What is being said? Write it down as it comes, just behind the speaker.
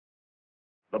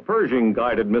The Pershing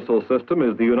guided missile system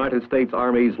is the United States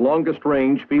Army's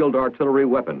longest-range field artillery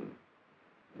weapon.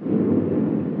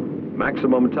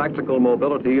 Maximum tactical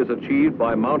mobility is achieved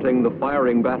by mounting the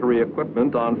firing battery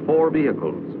equipment on 4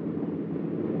 vehicles.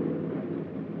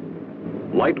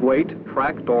 Lightweight,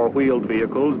 tracked or wheeled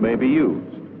vehicles may be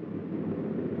used.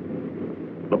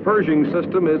 The Pershing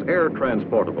system is air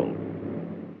transportable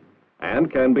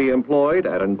and can be employed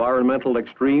at environmental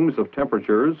extremes of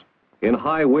temperatures, in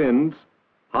high winds,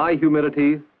 high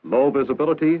humidity, low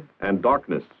visibility, and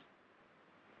darkness.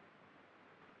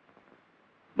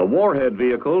 The warhead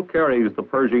vehicle carries the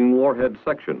Pershing warhead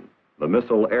section, the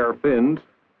missile air fins,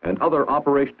 and other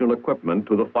operational equipment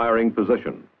to the firing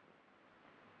position.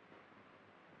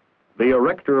 The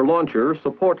erector launcher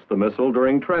supports the missile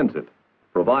during transit,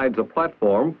 provides a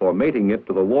platform for mating it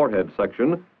to the warhead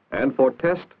section, and for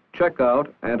test,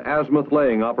 checkout, and azimuth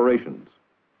laying operations.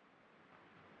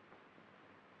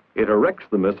 It erects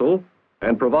the missile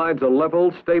and provides a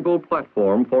level, stable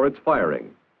platform for its firing.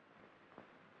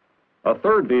 A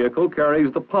third vehicle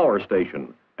carries the power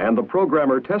station and the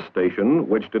programmer test station,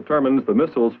 which determines the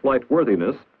missile's flight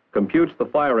worthiness, computes the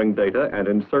firing data, and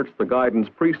inserts the guidance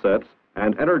presets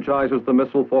and energizes the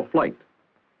missile for flight.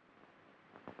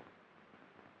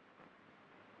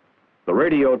 The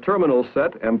radio terminal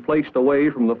set and placed away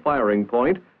from the firing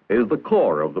point is the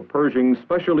core of the Pershing's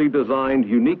specially designed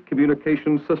unique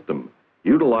communication system,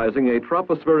 utilizing a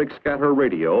tropospheric scatter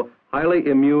radio highly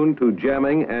immune to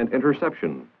jamming and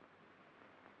interception.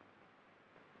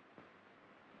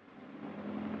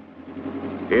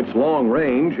 Its long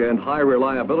range and high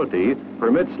reliability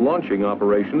permits launching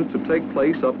operations to take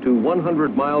place up to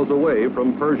 100 miles away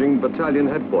from Pershing Battalion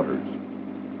headquarters.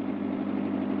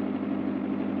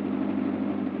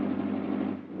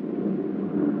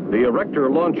 The erector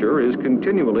launcher is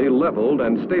continually leveled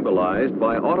and stabilized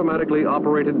by automatically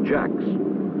operated jacks.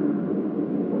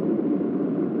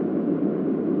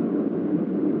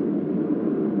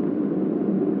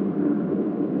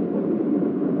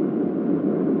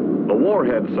 The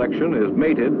warhead section is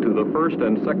mated to the first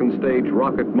and second stage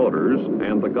rocket motors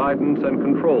and the guidance and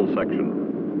control section.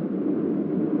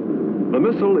 The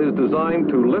missile is designed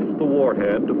to lift the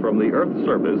warhead from the Earth's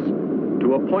surface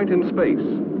to a point in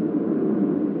space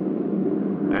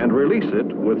and release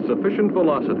it with sufficient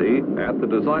velocity at the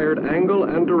desired angle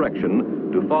and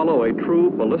direction to follow a true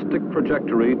ballistic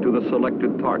trajectory to the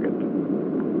selected target.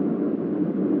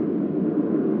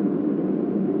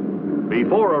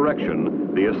 Before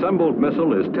erection, the assembled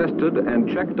missile is tested and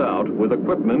checked out with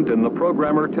equipment in the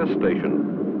programmer test station.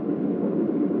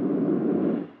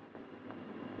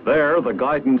 There, the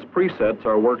guidance presets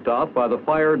are worked out by the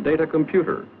fire data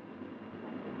computer.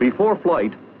 Before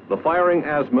flight, the firing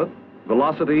azimuth,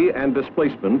 velocity, and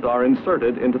displacement are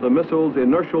inserted into the missile's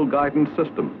inertial guidance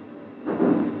system.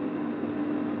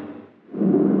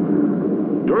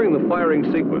 During the firing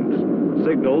sequence,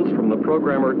 signals from the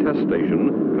programmer test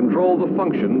station control the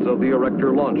functions of the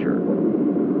erector launcher.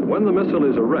 When the missile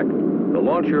is erect, the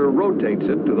launcher rotates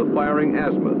it to the firing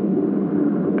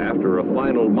azimuth. After a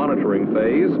final monitoring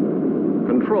phase,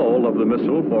 control of the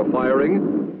missile for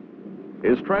firing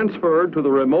is transferred to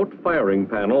the remote firing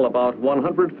panel about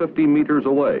 150 meters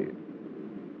away.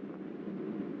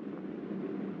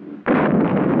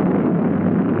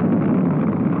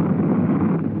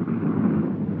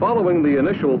 Following the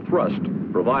initial thrust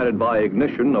provided by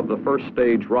ignition of the first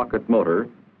stage rocket motor,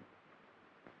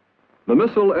 the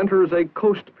missile enters a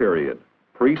coast period,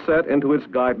 preset into its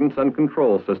guidance and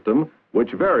control system,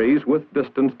 which varies with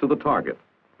distance to the target.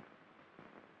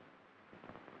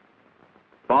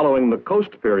 Following the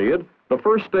coast period, the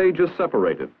first stage is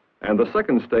separated and the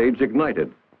second stage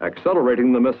ignited,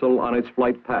 accelerating the missile on its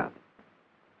flight path.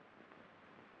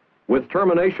 With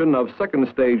termination of second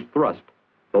stage thrust,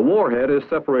 the warhead is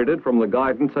separated from the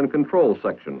guidance and control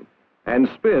section and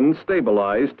spin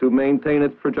stabilized to maintain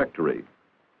its trajectory.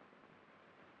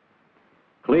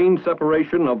 Clean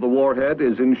separation of the warhead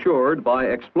is ensured by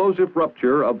explosive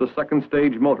rupture of the second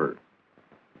stage motor.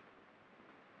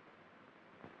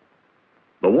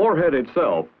 The warhead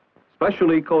itself,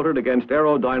 specially coated against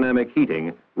aerodynamic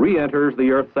heating, re-enters the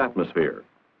Earth's atmosphere.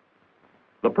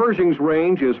 The Pershing's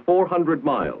range is 400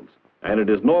 miles, and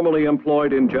it is normally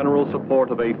employed in general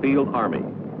support of a field army.